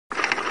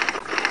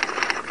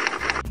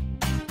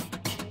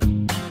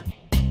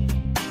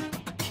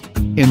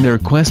In their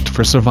quest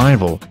for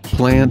survival,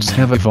 plants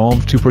have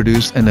evolved to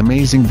produce an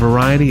amazing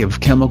variety of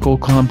chemical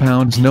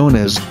compounds known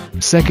as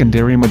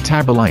secondary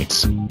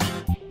metabolites.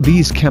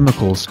 These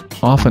chemicals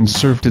often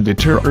serve to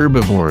deter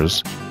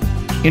herbivores.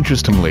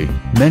 Interestingly,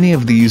 many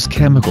of these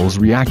chemicals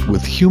react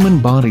with human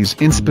bodies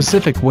in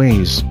specific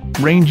ways,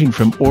 ranging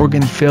from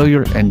organ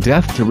failure and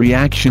death to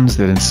reactions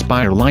that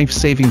inspire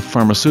life-saving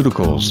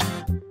pharmaceuticals.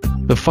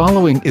 The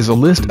following is a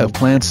list of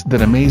plants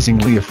that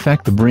amazingly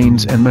affect the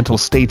brains and mental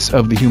states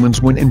of the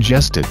humans when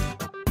ingested.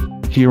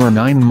 Here are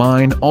 9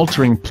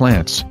 mind-altering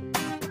plants.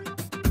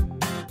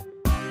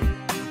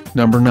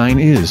 Number 9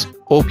 is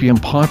opium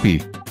poppy.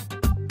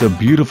 The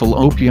beautiful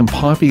opium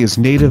poppy is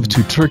native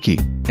to Turkey,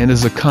 and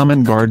is a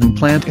common garden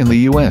plant in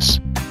the US.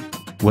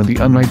 When the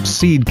unripe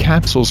seed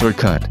capsules are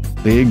cut,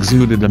 they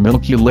exuded a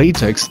milky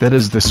latex that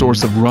is the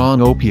source of raw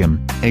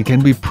opium, and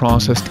can be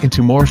processed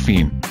into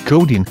morphine,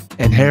 codeine,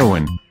 and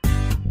heroin.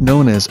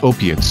 Known as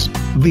opiates,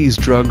 these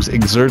drugs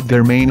exert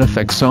their main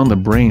effects on the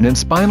brain and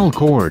spinal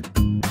cord.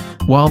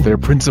 While their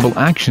principal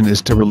action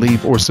is to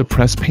relieve or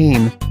suppress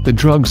pain, the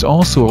drugs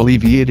also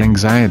alleviate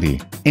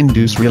anxiety,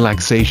 induce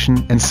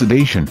relaxation and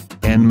sedation,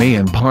 and may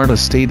impart a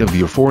state of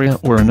euphoria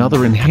or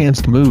another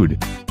enhanced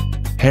mood.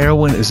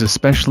 Heroin is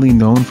especially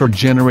known for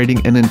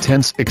generating an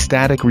intense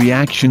ecstatic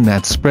reaction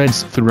that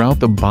spreads throughout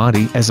the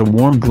body as a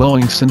warm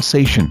glowing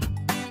sensation.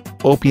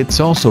 Opiates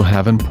also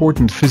have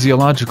important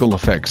physiological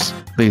effects.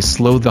 They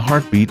slow the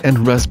heartbeat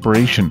and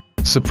respiration,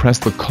 suppress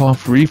the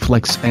cough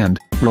reflex and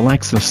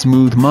relax the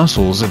smooth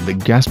muscles of the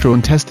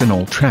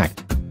gastrointestinal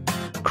tract.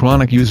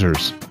 Chronic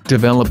users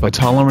develop a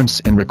tolerance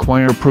and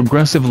require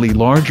progressively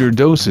larger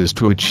doses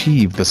to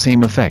achieve the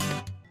same effect.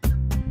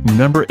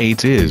 Number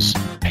 8 is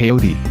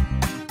peyote.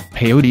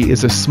 Peyote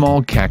is a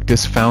small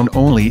cactus found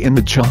only in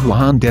the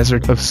Chihuahuan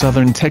Desert of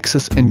southern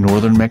Texas and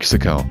northern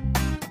Mexico.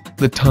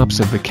 The tops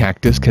of the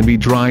cactus can be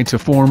dried to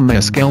form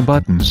mescal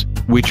buttons,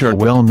 which are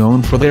well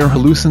known for their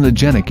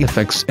hallucinogenic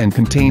effects and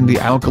contain the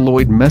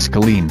alkaloid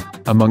mescaline,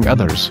 among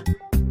others.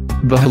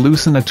 The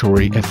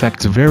hallucinatory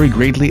effects vary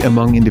greatly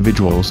among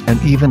individuals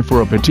and even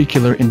for a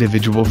particular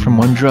individual from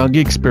one drug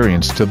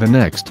experience to the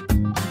next.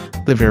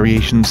 The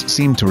variations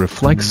seem to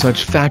reflect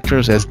such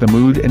factors as the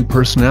mood and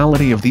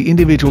personality of the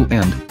individual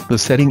and the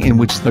setting in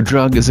which the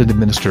drug is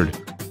administered.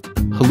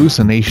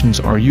 Hallucinations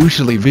are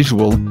usually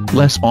visual,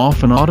 less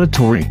often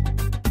auditory.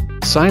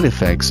 Side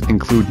effects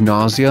include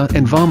nausea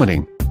and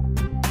vomiting.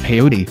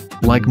 Peyote,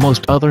 like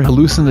most other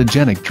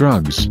hallucinogenic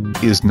drugs,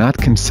 is not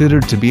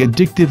considered to be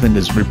addictive and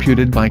is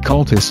reputed by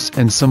cultists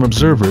and some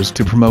observers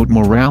to promote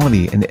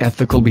morality and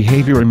ethical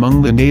behavior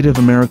among the Native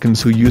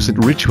Americans who use it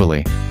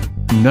ritually.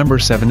 Number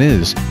 7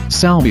 is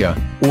salvia,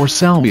 or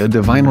Salvia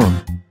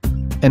divinorum.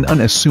 An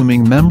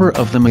unassuming member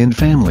of the mint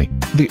family,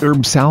 the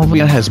herb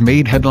salvia has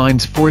made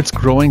headlines for its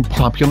growing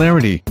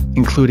popularity,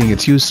 including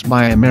its use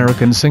by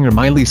American singer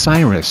Miley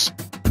Cyrus.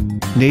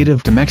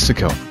 Native to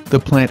Mexico, the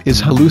plant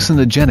is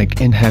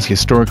hallucinogenic and has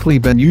historically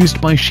been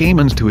used by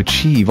shamans to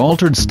achieve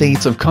altered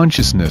states of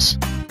consciousness.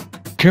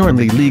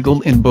 Currently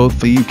legal in both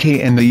the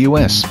UK and the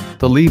US,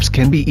 the leaves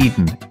can be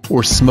eaten,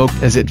 or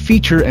smoked as it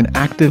feature an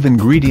active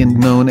ingredient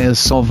known as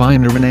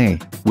salvinerrin A,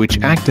 which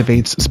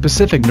activates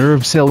specific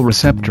nerve cell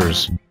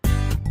receptors.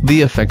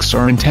 The effects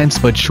are intense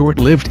but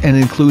short-lived and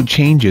include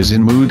changes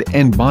in mood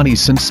and body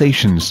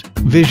sensations,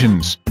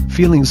 visions,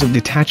 feelings of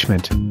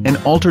detachment, and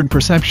altered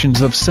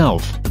perceptions of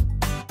self.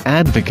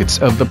 Advocates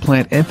of the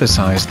plant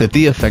emphasize that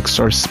the effects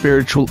are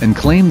spiritual and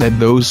claim that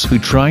those who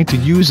try to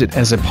use it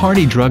as a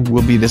party drug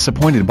will be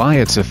disappointed by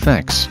its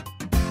effects.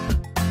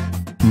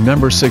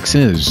 Number 6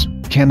 is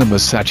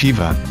cannabis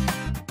sativa.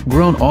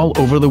 Grown all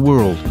over the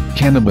world,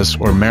 cannabis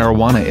or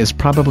marijuana is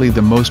probably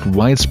the most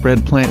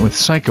widespread plant with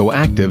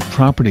psychoactive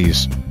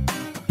properties.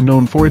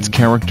 Known for its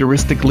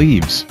characteristic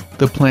leaves,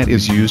 the plant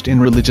is used in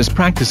religious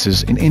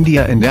practices in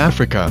India and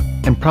Africa,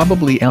 and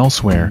probably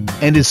elsewhere,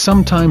 and is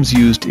sometimes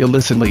used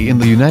illicitly in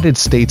the United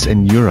States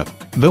and Europe,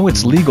 though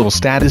its legal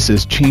status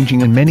is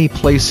changing in many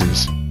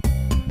places.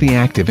 The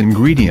active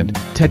ingredient,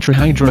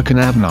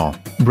 tetrahydrocannabinol,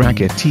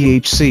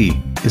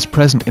 (THC), is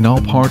present in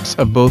all parts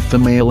of both the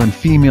male and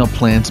female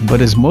plants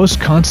but is most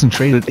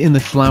concentrated in the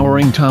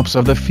flowering tops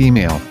of the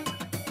female.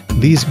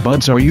 These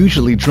buds are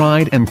usually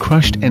dried and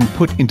crushed and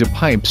put into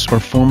pipes or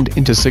formed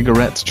into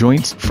cigarette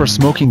joints for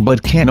smoking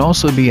but can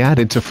also be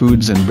added to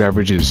foods and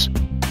beverages.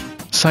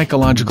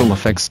 Psychological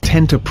effects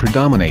tend to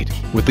predominate,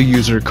 with the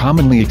user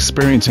commonly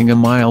experiencing a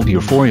mild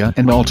euphoria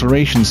and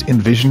alterations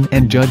in vision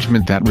and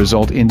judgment that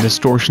result in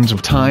distortions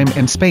of time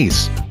and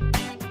space.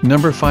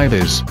 Number 5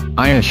 is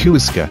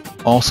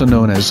ayahuasca, also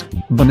known as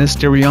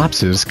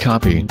Banisteriopsis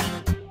caapi.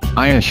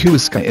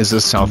 Ayahuasca is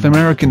a South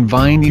American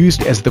vine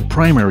used as the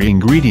primary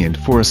ingredient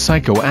for a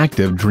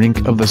psychoactive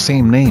drink of the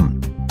same name.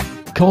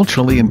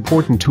 Culturally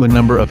important to a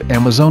number of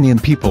Amazonian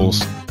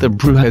peoples, the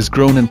brew has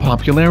grown in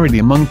popularity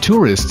among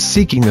tourists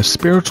seeking a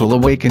spiritual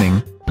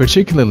awakening,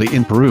 particularly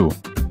in Peru.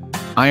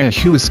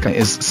 Ayahuasca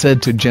is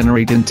said to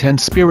generate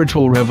intense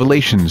spiritual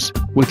revelations,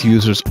 with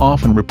users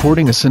often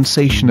reporting a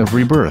sensation of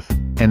rebirth,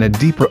 and a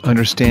deeper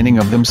understanding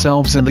of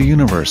themselves and the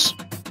universe.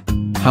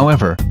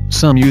 However,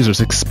 some users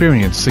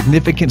experience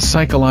significant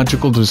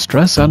psychological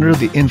distress under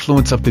the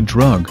influence of the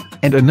drug,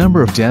 and a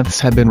number of deaths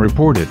have been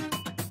reported.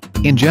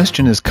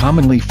 Ingestion is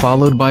commonly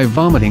followed by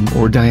vomiting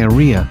or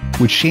diarrhea,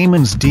 which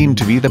shamans deem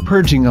to be the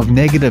purging of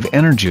negative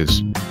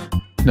energies.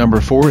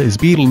 Number 4 is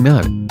betel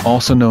nut,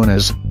 also known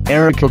as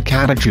Areca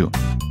catechu.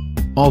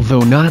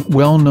 Although not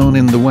well known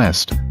in the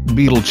West,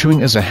 betel chewing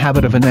is a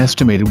habit of an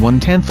estimated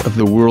 1/10 of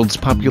the world's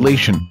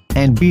population,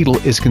 and betel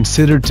is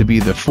considered to be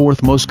the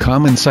 4th most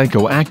common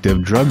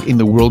psychoactive drug in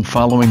the world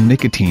following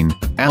nicotine,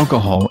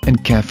 alcohol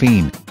and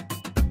caffeine.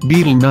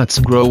 Betel nuts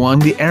grow on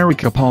the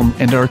areca palm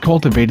and are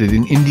cultivated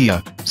in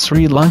India,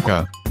 Sri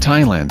Lanka,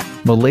 Thailand,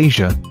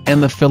 Malaysia,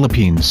 and the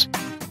Philippines.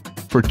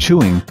 For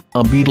chewing,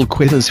 a betel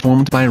quid is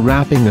formed by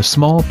wrapping a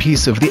small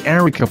piece of the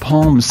areca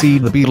palm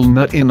seed, the betel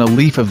nut, in a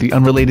leaf of the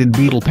unrelated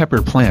betel pepper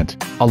plant,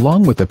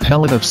 along with a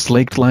pellet of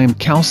slaked lime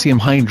calcium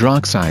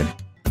hydroxide.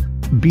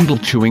 Betel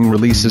chewing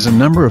releases a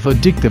number of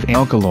addictive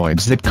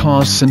alkaloids that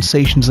cause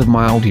sensations of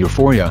mild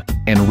euphoria,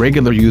 and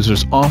regular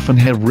users often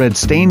have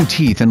red-stained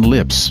teeth and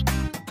lips.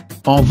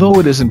 Although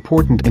it is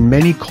important in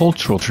many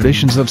cultural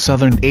traditions of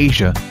Southern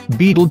Asia,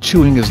 betel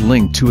chewing is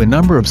linked to a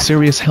number of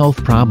serious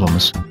health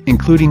problems,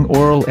 including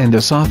oral and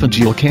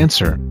esophageal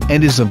cancer,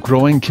 and is of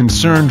growing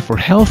concern for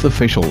health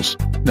officials.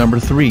 Number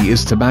 3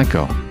 is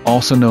tobacco,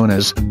 also known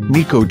as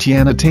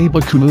Nicotiana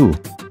tabacumu.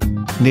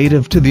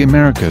 Native to the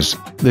Americas,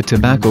 the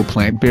tobacco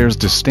plant bears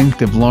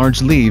distinctive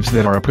large leaves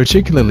that are a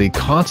particularly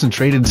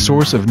concentrated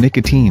source of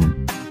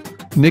nicotine.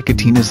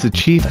 Nicotine is the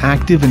chief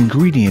active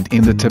ingredient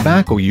in the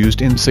tobacco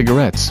used in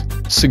cigarettes,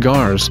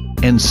 cigars,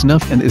 and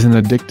snuff, and is an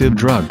addictive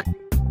drug.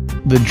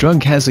 The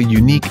drug has a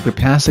unique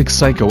Pipasic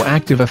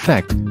psychoactive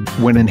effect.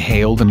 When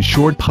inhaled in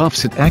short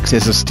puffs it acts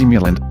as a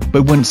stimulant,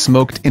 but when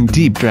smoked in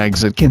deep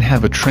drags it can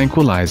have a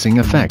tranquilizing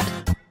effect.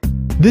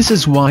 This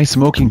is why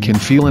smoking can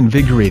feel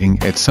invigorating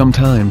at some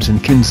times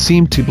and can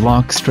seem to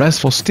block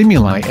stressful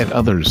stimuli at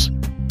others.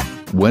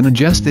 When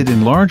ingested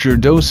in larger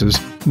doses,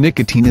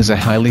 nicotine is a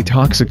highly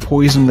toxic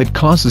poison that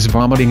causes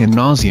vomiting and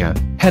nausea,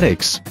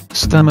 headaches,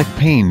 stomach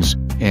pains,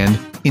 and,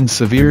 in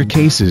severe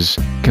cases,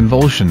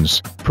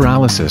 convulsions,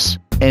 paralysis,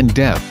 and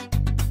death.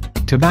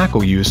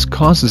 Tobacco use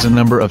causes a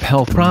number of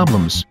health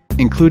problems,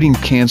 including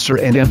cancer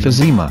and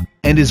emphysema,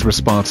 and is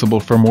responsible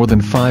for more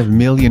than 5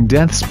 million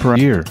deaths per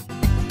year.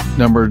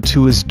 Number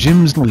 2 is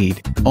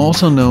jimsonweed,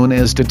 also known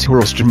as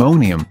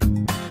Deuterostromonium.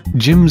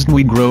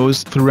 Jimsonweed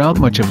grows throughout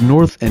much of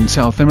North and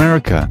South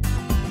America.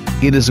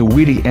 It is a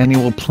weedy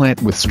annual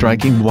plant with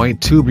striking white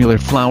tubular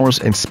flowers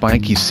and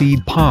spiky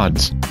seed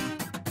pods.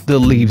 The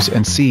leaves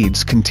and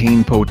seeds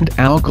contain potent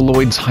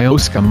alkaloids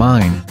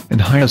hyoscyamine and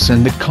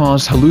hyoscine that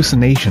cause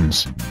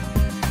hallucinations.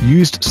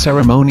 Used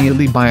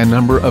ceremonially by a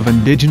number of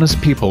indigenous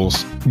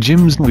peoples,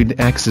 jimsonweed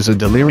acts as a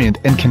deliriant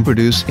and can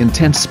produce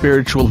intense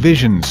spiritual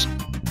visions.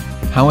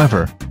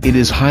 However, it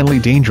is highly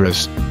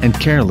dangerous, and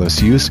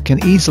careless use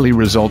can easily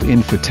result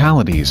in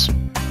fatalities.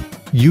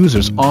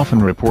 Users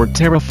often report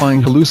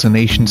terrifying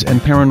hallucinations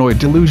and paranoid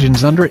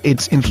delusions under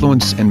its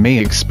influence and may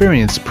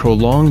experience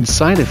prolonged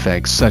side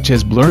effects such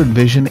as blurred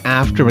vision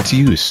after its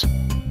use.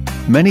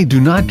 Many do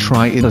not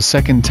try it a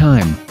second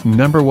time.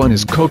 Number 1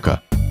 is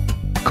coca.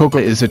 Coca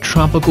is a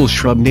tropical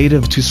shrub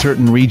native to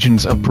certain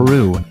regions of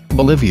Peru,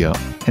 Bolivia,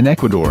 and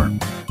Ecuador.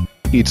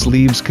 Its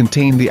leaves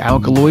contain the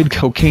alkaloid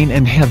cocaine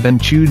and have been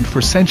chewed for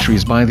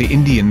centuries by the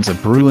Indians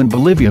of Peru and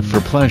Bolivia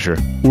for pleasure,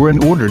 or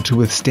in order to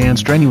withstand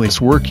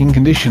strenuous working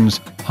conditions,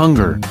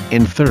 hunger,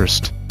 and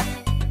thirst.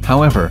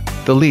 However,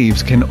 the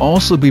leaves can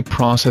also be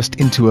processed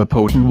into a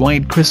potent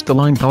white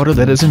crystalline powder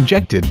that is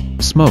injected,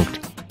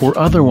 smoked, or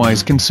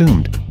otherwise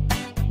consumed.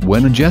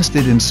 When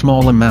ingested in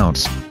small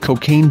amounts,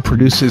 cocaine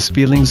produces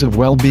feelings of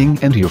well-being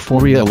and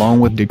euphoria along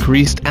with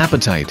decreased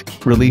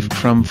appetite, relief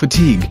from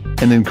fatigue,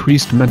 and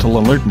increased mental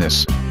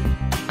alertness.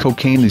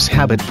 Cocaine is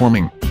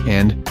habit-forming,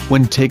 and,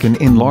 when taken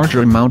in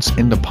larger amounts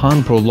and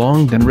upon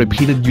prolonged and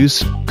repeated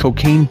use,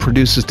 cocaine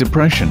produces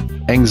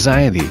depression,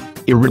 anxiety,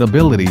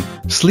 irritability,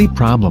 sleep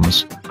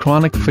problems,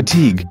 chronic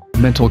fatigue,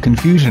 mental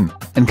confusion,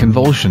 and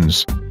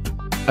convulsions.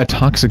 A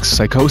toxic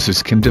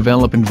psychosis can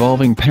develop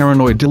involving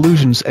paranoid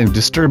delusions and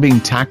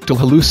disturbing tactile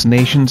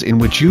hallucinations in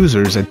which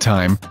users at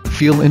times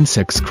feel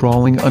insects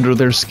crawling under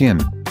their skin.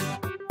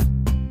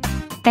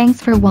 Thanks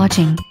for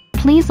watching.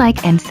 Please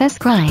like and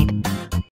subscribe.